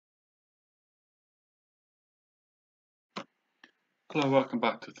Hello, welcome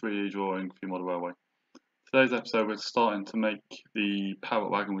back to 3D Drawing for your Model Railway. Today's episode we're starting to make the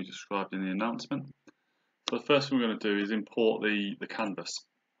Parrot wagon we described in the announcement. So the first thing we're going to do is import the canvas.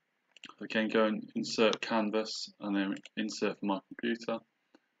 Again, go and insert canvas and then insert from my computer.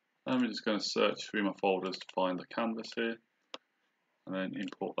 And we're just going to search through my folders to find the canvas here. And then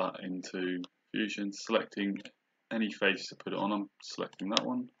import that into Fusion, selecting any face to put it on. I'm selecting that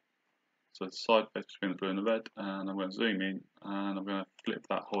one. So the side face between the blue and the red, and I'm going to zoom in and I'm going to flip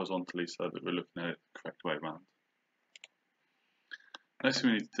that horizontally so that we're looking at it the correct way around. Next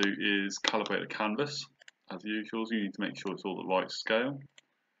thing we need to do is calibrate the canvas. As usual, you need to make sure it's all the right scale.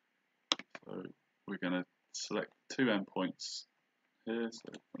 So we're going to select two endpoints here,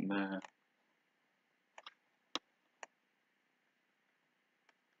 so from there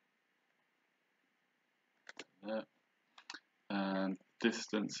to there, and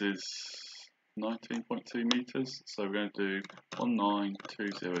distance is 19.2 meters, so we're going to do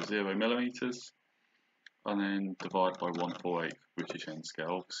 19200 millimeters and then divide by 1/4 British end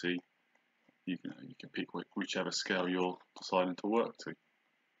scale. Obviously you can pick whichever scale you're deciding to work to.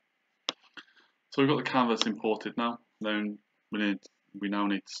 So we've got the canvas imported now. Then we now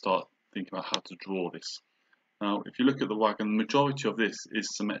need to start thinking about how to draw this. Now if you look at the wagon, the majority of this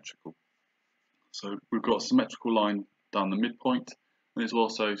is symmetrical. So we've got a symmetrical line down the midpoint, and it's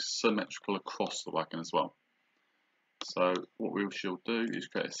also symmetrical across the wagon as well. So what we shall do is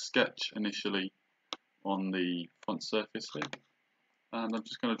create a sketch initially on the front surface here, and I'm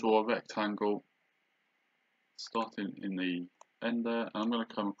just going to draw a rectangle starting in the end there, and I'm going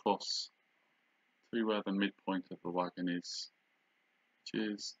to come across to where the midpoint of the wagon is, which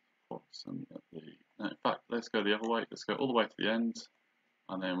is approximately, no, in fact let's go the other way, let's go all the way to the end,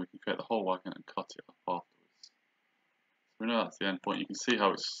 and then we can create the whole wagon and cut it up afterwards. We know that's the end point. You can see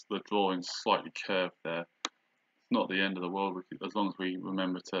how the drawing's slightly curved there. It's not the end of the world, as long as we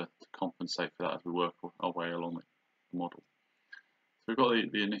remember to compensate for that as we work our way along the model. So we've got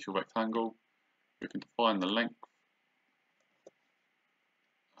the initial rectangle. We can define the length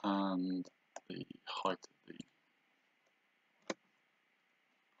and the height of the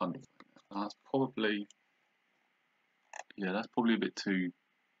underframe. That's probably, that's probably a bit too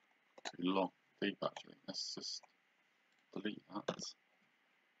long, deep actually. Let's just delete that.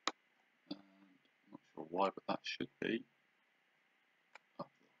 And I'm not sure why, but that should be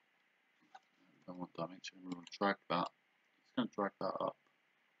up there. One dimension. We will drag that. It's going to drag that up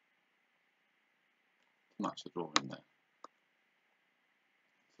to match the drawing there.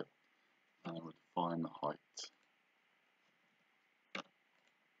 And then we'll define the height.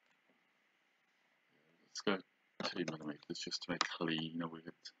 Let's go 2 millimeters just to make cleaner with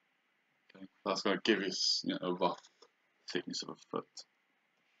it. Okay, that's going to give us a rough thickness of a foot.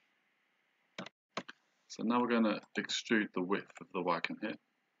 So now we're going to extrude the width of the wagon here.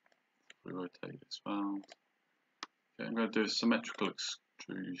 If we rotate this round, okay, I'm going to do a symmetrical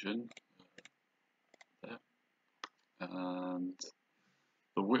extrusion there, and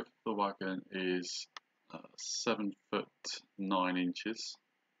the width of the wagon is 7 foot 9 inches,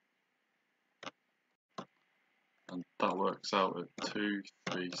 and that works out at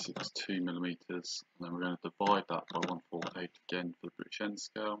 2362 millimeters. And then we're going to divide that by 1/4 again for the British end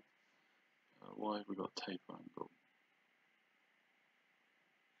scale. Why have we got a taper angle?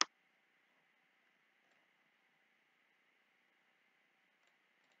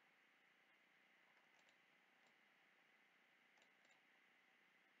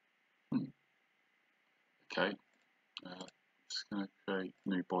 Okay, just going to create a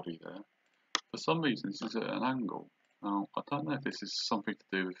new body there. For some reason this is at an angle. Now I don't know if this is something to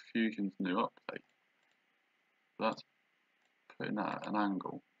do with Fusion's new update. That's putting that at an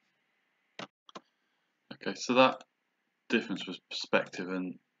angle. Okay, so that difference with perspective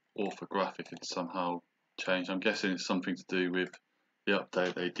and orthographic had somehow changed. I'm guessing it's something to do with the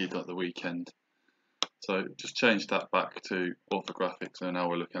update they did at the weekend. So just change that back to orthographic, so now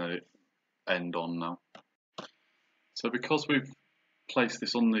we're looking at it end on now. So because we've placed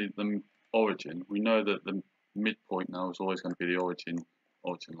this on the origin, we know that the midpoint now is always going to be the origin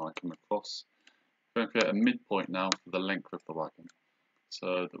line coming across. We're going to create a midpoint now for the length of the wagon,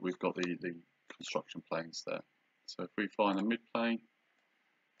 so that we've got the construction planes there. So if we find a mid-plane,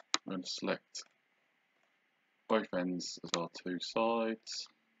 we're going to select both ends as our two sides,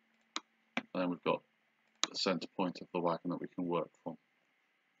 and then we've got the centre point of the wagon that we can work from.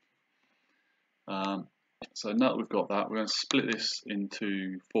 So now that we've got that, we're going to split this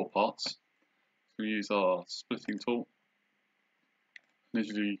into 4 parts. We'll use our splitting tool.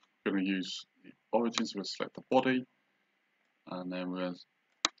 Initially, we're going to use the origin, so we'll select the body, and then we're going to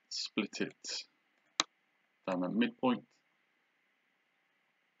split it down the midpoint,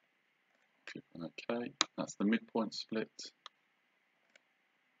 click on OK. That's the midpoint split.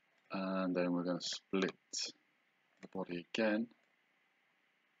 And then we're going to split the body again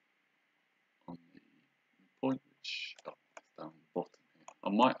on the midpoint, which is down the bottom here. I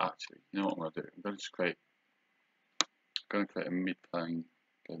might actually, you know what I'm going to do? I'm going to just create a mid-plane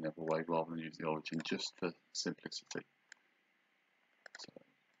going the other way rather than use the origin, just for simplicity. So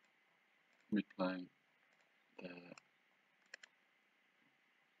mid-plane there.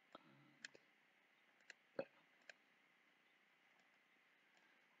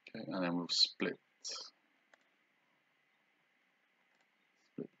 Okay, and then we'll split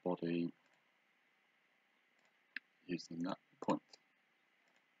the body using that point.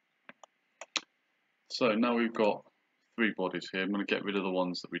 So now we've got 3 bodies here. I'm going to get rid of the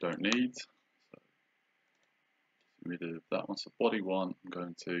ones that we don't need. So get rid of that one. So body 1, I'm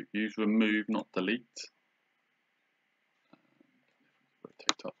going to use remove, not delete. And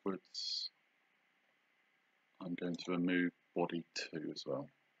rotate upwards. I'm going to remove body 2 as well.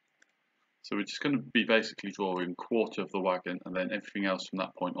 So we're just going to be basically drawing 1/4 of the wagon, and then everything else from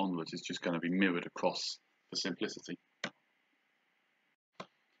that point onwards is just going to be mirrored across for simplicity.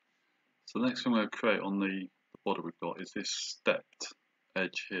 So the next thing I'm going to create on the body we've got is this stepped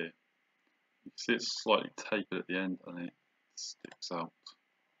edge here. You can see it's slightly tapered at the end and it sticks out.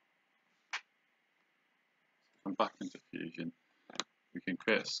 Come back into Fusion. We can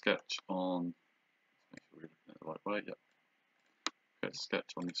create a sketch on, make sure we're looking at the right way, yep. Create a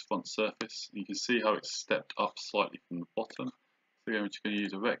sketch on this front surface. You can see how it's stepped up slightly from the bottom. So again, we're just going to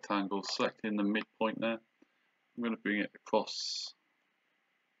use a rectangle, selecting the midpoint there. I'm going to bring it across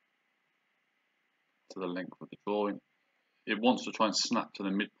to the length of the drawing. It wants to try and snap to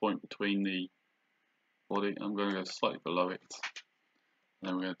the midpoint between the body. I'm going to go slightly below it, and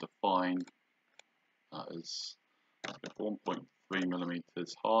then we're going to define that as 1.3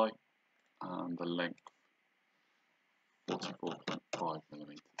 millimeters high and the length 44.5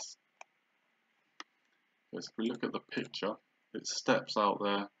 millimeters. So if we look at the picture, it steps out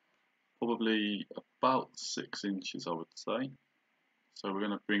there probably about 6 inches, I would say. So we're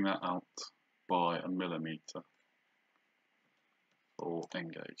going to bring that out by 1 millimeter for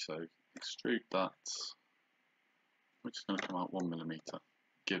engage. So extrude that, which is going to come out 1 millimeter.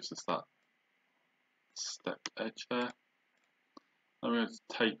 Gives us that stepped edge there. I'm going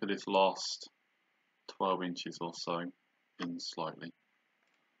to taper this last 12 inches or so in slightly.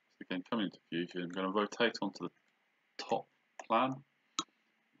 So again, coming into Fusion, I'm going to rotate onto the top plan,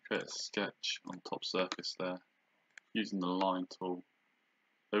 create a sketch on the top surface there, using the line tool.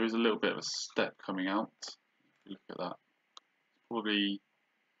 There is a little bit of a step coming out. If you look at that, it's probably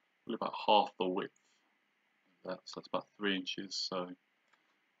about half the width of that, so that's about 3 inches. So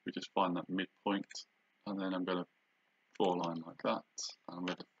we just find that midpoint, and then I'm going to draw a line like that, and I'm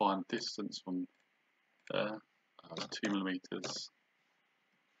going to find distance from there, 2 millimeters,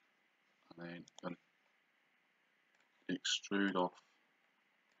 and then I'm going to extrude off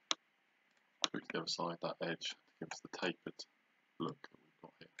through to the other side that edge to give us the tapered look that we've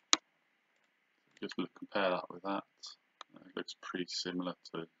got here. So just compare that with that. It looks pretty similar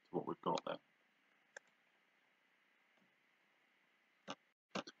to what we've got there.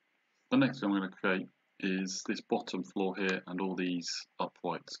 The next thing I'm going to create is this bottom floor here and all these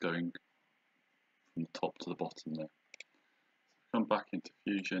uprights going from the top to the bottom there. So come back into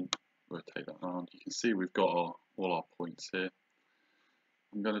Fusion, rotate that around. You can see we've got all our points here.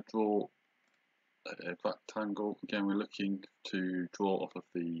 I'm going to draw a rectangle. Again, we're looking to draw off of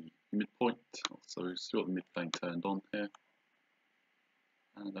the midpoint, so we've still got the midplane turned on here.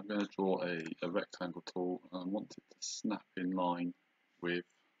 And I'm going to draw a rectangle tool, and I want it to snap in line with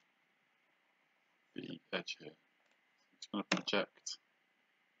the edge here. So I'm just going to project,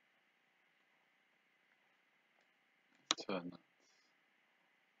 turn that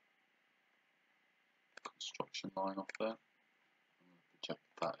construction line off there, and project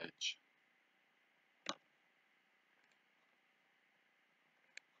that edge.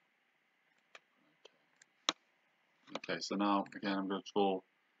 Okay, so now again I'm going to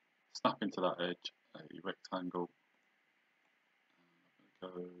snap into that edge a rectangle. I'm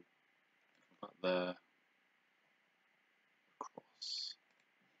going to go back there, across,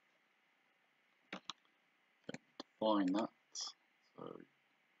 okay, define that. So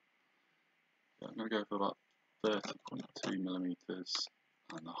yeah, I'm going to go for about 30.2 millimeters,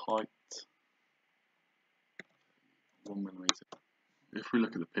 and the height 1 millimeter. If we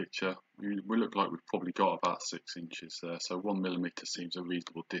look at the picture, we look like we've probably got about 6 inches there, so 1 millimeter seems a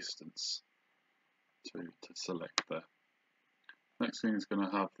reasonable distance to select there. Next thing is going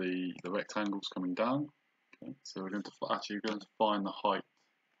to have the rectangles coming down. Okay, so we're going to find the height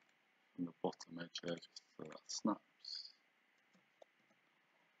selecting the bottom edge there just so that snaps.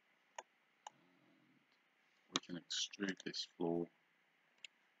 And we can extrude this floor.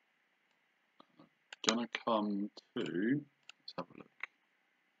 And I'm going to come to, let's have a look.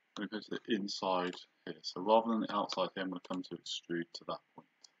 I'm going to go to the inside here. So rather than the outside here, I'm going to come to extrude to that point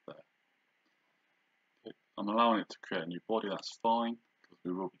there. Okay. I'm allowing it to create a new body, that's fine, because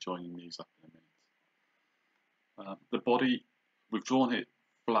we will be joining these up in a minute. The body, we've drawn it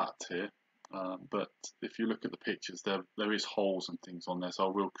flat here, but if you look at the pictures, there is holes and things on there, so I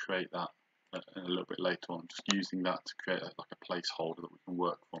will create that a little bit later on. I'm just using that to create like a placeholder that we can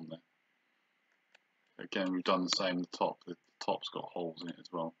work from there. Again, we've done the same at the top. The top's got holes in it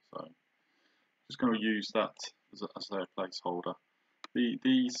as well, so I'm just going to use that as a placeholder.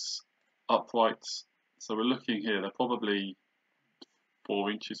 These uprights, so we're looking here, they're probably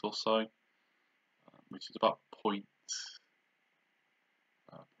 4 inches or so, which is about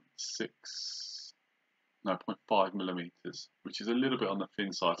 0.5 millimeters, which is a little bit on the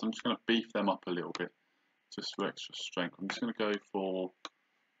thin side. So I'm just going to beef them up a little bit just for extra strength. I'm just going to go for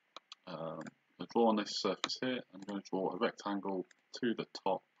draw on this surface here. I'm going to draw a rectangle to the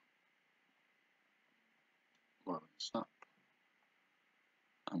top. Well, snap.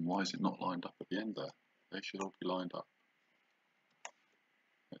 And why is it not lined up at the end there? They should all be lined up.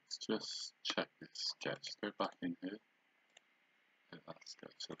 Let's just check this sketch. Go back in here. That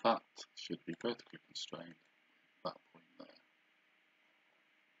sketch. So that should be vertically constrained at that point there.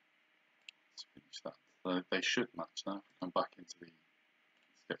 Let's finish that. So they should match now. If we come back into the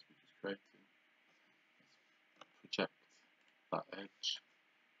sketch we just created, let's project that edge.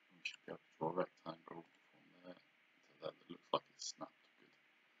 We should be able to draw a rectangle from there to there that looks like it's snapped good.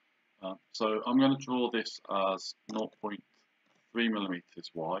 So I'm going to draw this as 0.3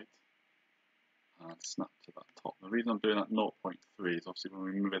 millimeters wide and snap to that top. The reason I'm doing that 0.3 is obviously when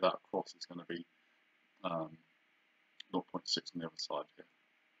we move that across, it's going to be 0.6 on the other side here.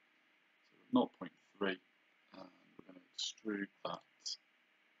 So 0.3, and we're going to extrude that.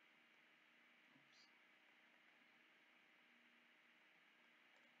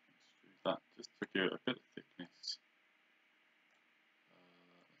 Extrude that just to give it a bit of thickness.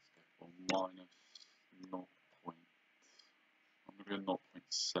 Let's go for minus 0. I'm going to go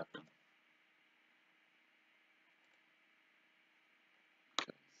 0.7.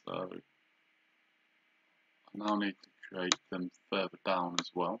 So I now need to create them further down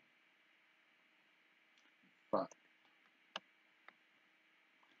as well. In fact,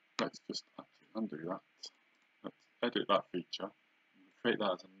 let's just actually undo that. Let's edit that feature. Create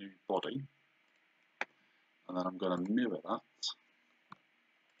that as a new body. And then I'm going to mirror that.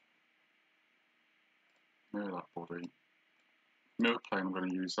 Mirror that body. Mirror plane, I'm going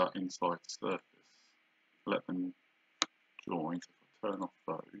to use that inside surface. Let them join. So if I turn off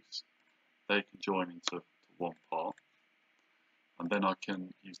those, they can join into one part, and then I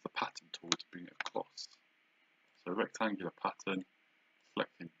can use the pattern tool to bring it across. So rectangular pattern,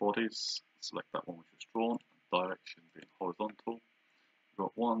 selecting bodies, select that one which was drawn, direction being horizontal. We've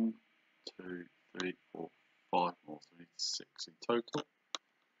got 1, 2, 3, 4, 5 more, so we need 6 in total.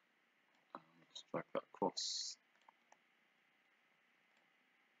 And we'll just drag that across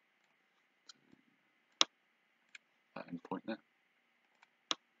to that end point there.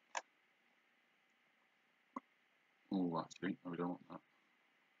 Oh, actually, no, we don't want that.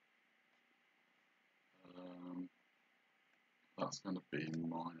 That's going to be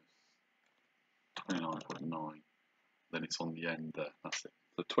minus 29.9. Then it's on the end there. That's it.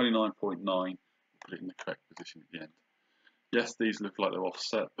 So 29.9. We'll put it in the correct position at the end. Yes, these look like they're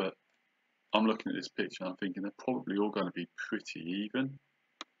offset, but I'm looking at this picture and I'm thinking they're probably all going to be pretty even.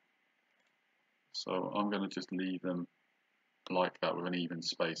 So I'm going to just leave them like that with an even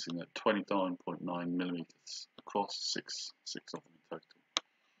spacing at 29.9 millimeters across, six of them in total.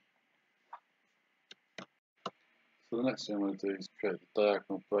 So the next thing I'm going to do is create the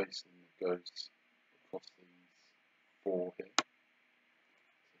diagonal bracing that goes across these 4 here. So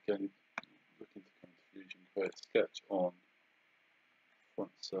again, looking to come to Fusion, create a sketch on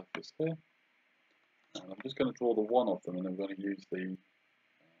front surface here. And I'm just going to draw the one of them, and I'm going to use the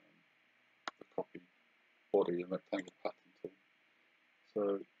copy body and rectangle pattern tool.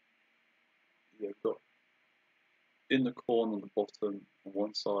 So yeah, I've got in the corner on the bottom on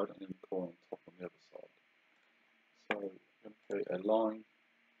one side and in the corner on top on the other side. So I'm going to create a line,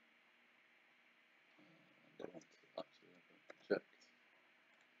 and I want to actually project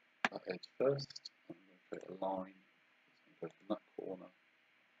that edge first. I'm going to create a line that's going to go from that corner.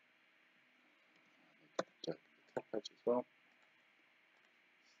 I need to project the top edge as well.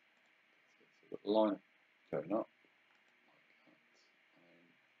 So we've got the line going up like that, and then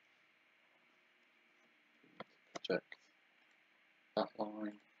project that line,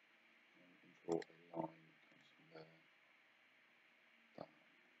 and we can draw a line that comes from there down.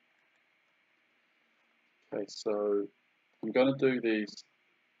 Okay, so I'm going to do these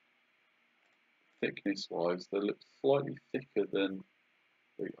thickness wise. They look slightly thicker than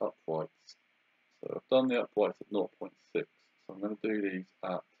the uprights. So I've done the uprights at 0.6, so I'm going to do these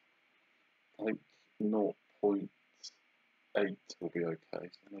at, I think, 0.8 will be okay. So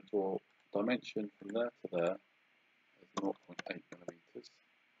I'm going to draw dimension from there to there is 0.8 millimeters,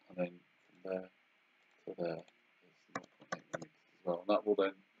 and then from there to there is 0.8 millimeters as well, and that will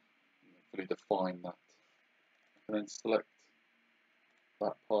then fully define that. I can then select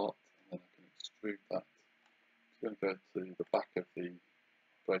that part, and then I can extrude that. So I'm going to go to the back of the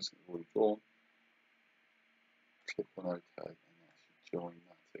bracelet we've already drawn, click on OK, and that should join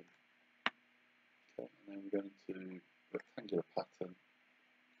that in. Okay, and then we're going to rectangular pattern,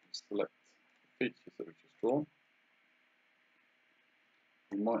 select the features that we've just drawn.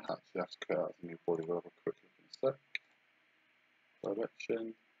 We might actually have to cut out a new body. We'll have a quick look in a sec.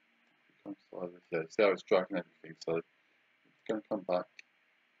 Direction, become sideways. Yeah, see how it's dragging everything. So we're going to come back,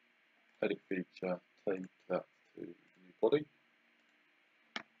 edit feature, take that to the new body,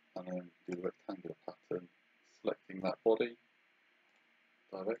 and then do the rectangular pattern, selecting that body,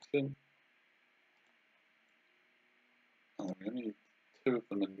 direction, and we only need 2 of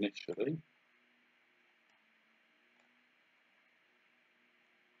them initially.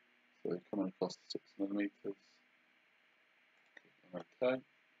 So they're coming across 6 millimeters. Click on OK,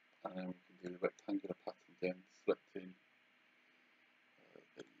 and then we can do the rectangular pattern again, selecting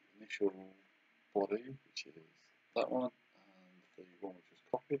the initial body, which is that one, and the one which was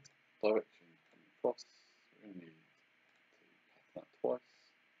copied. Direction coming across. We need to pattern that twice,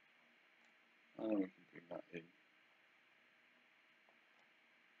 and then we can bring that in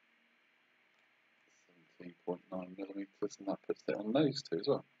 17.9 millimeters, and that puts it on those 2 as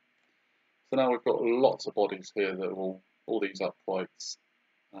well. So now we've got lots of bodies here that are all these uprights,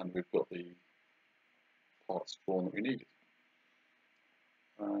 and we've got the parts drawn that we needed.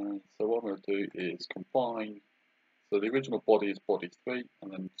 And so what I'm going to do is combine. So the original body is body 3,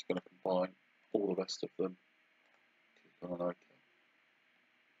 and then I'm just going to combine all the rest of them. Click on OK.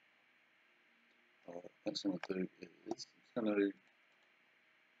 Next thing I'm going to do is I'm just going to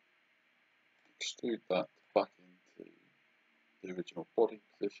extrude that back into the original body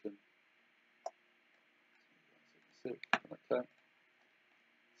position. Okay.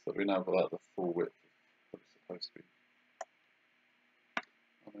 So we now got the full width that it's supposed to be.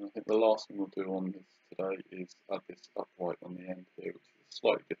 And I think the last thing we'll do on this today is add this upright on the end here, which is a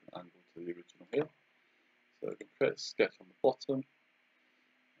slightly different angle to the original here. So we can create a sketch on the bottom, and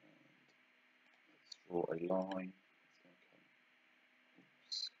let's draw a line.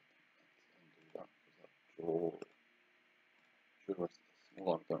 Oops, undo that because that drew a small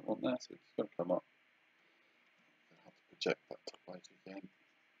line we don't want there, so it's just going to come up. We're going to have to project that top right again.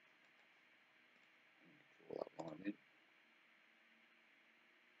 Draw that line in.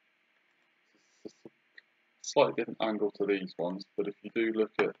 It's a slightly different angle to these ones, but if you do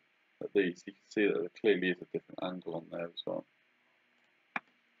look at these, you can see that there clearly is a different angle on there as well. So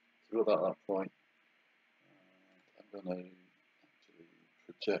we've got that upright, and I'm going to actually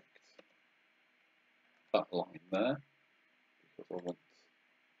project that line there because I want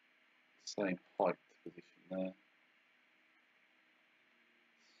the same height position there.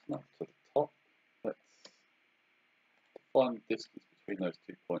 Snap to the top. Let's define the distance between those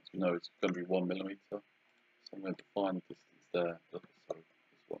 2 points. We know it's going to be 1 millimeter, so I'm going to define the distance there. Sorry,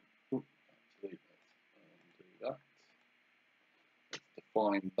 this one. Ooh, actually, let's undo that. Let's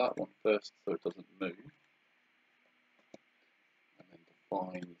define that one first so it doesn't move, and then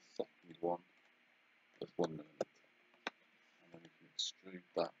define the second one as 1 millimeter, and then we can extrude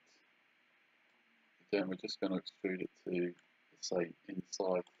that. Again, we're just going to extrude it to the same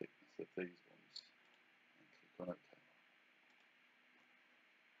inside thickness of these ones, and click on OK.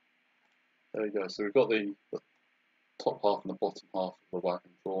 There we go. So we've got the top half and the bottom half of the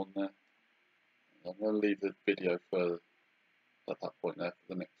wagon drawn there. I'm going to leave the video further at that point there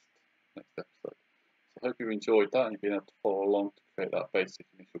for the next episode. So I hope you enjoyed that and you've been able to follow along to create that basic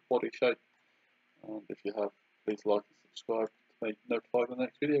initial body shape. And if you have, please like and subscribe to be notified when the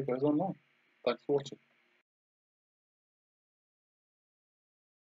next video goes online. Thanks for watching.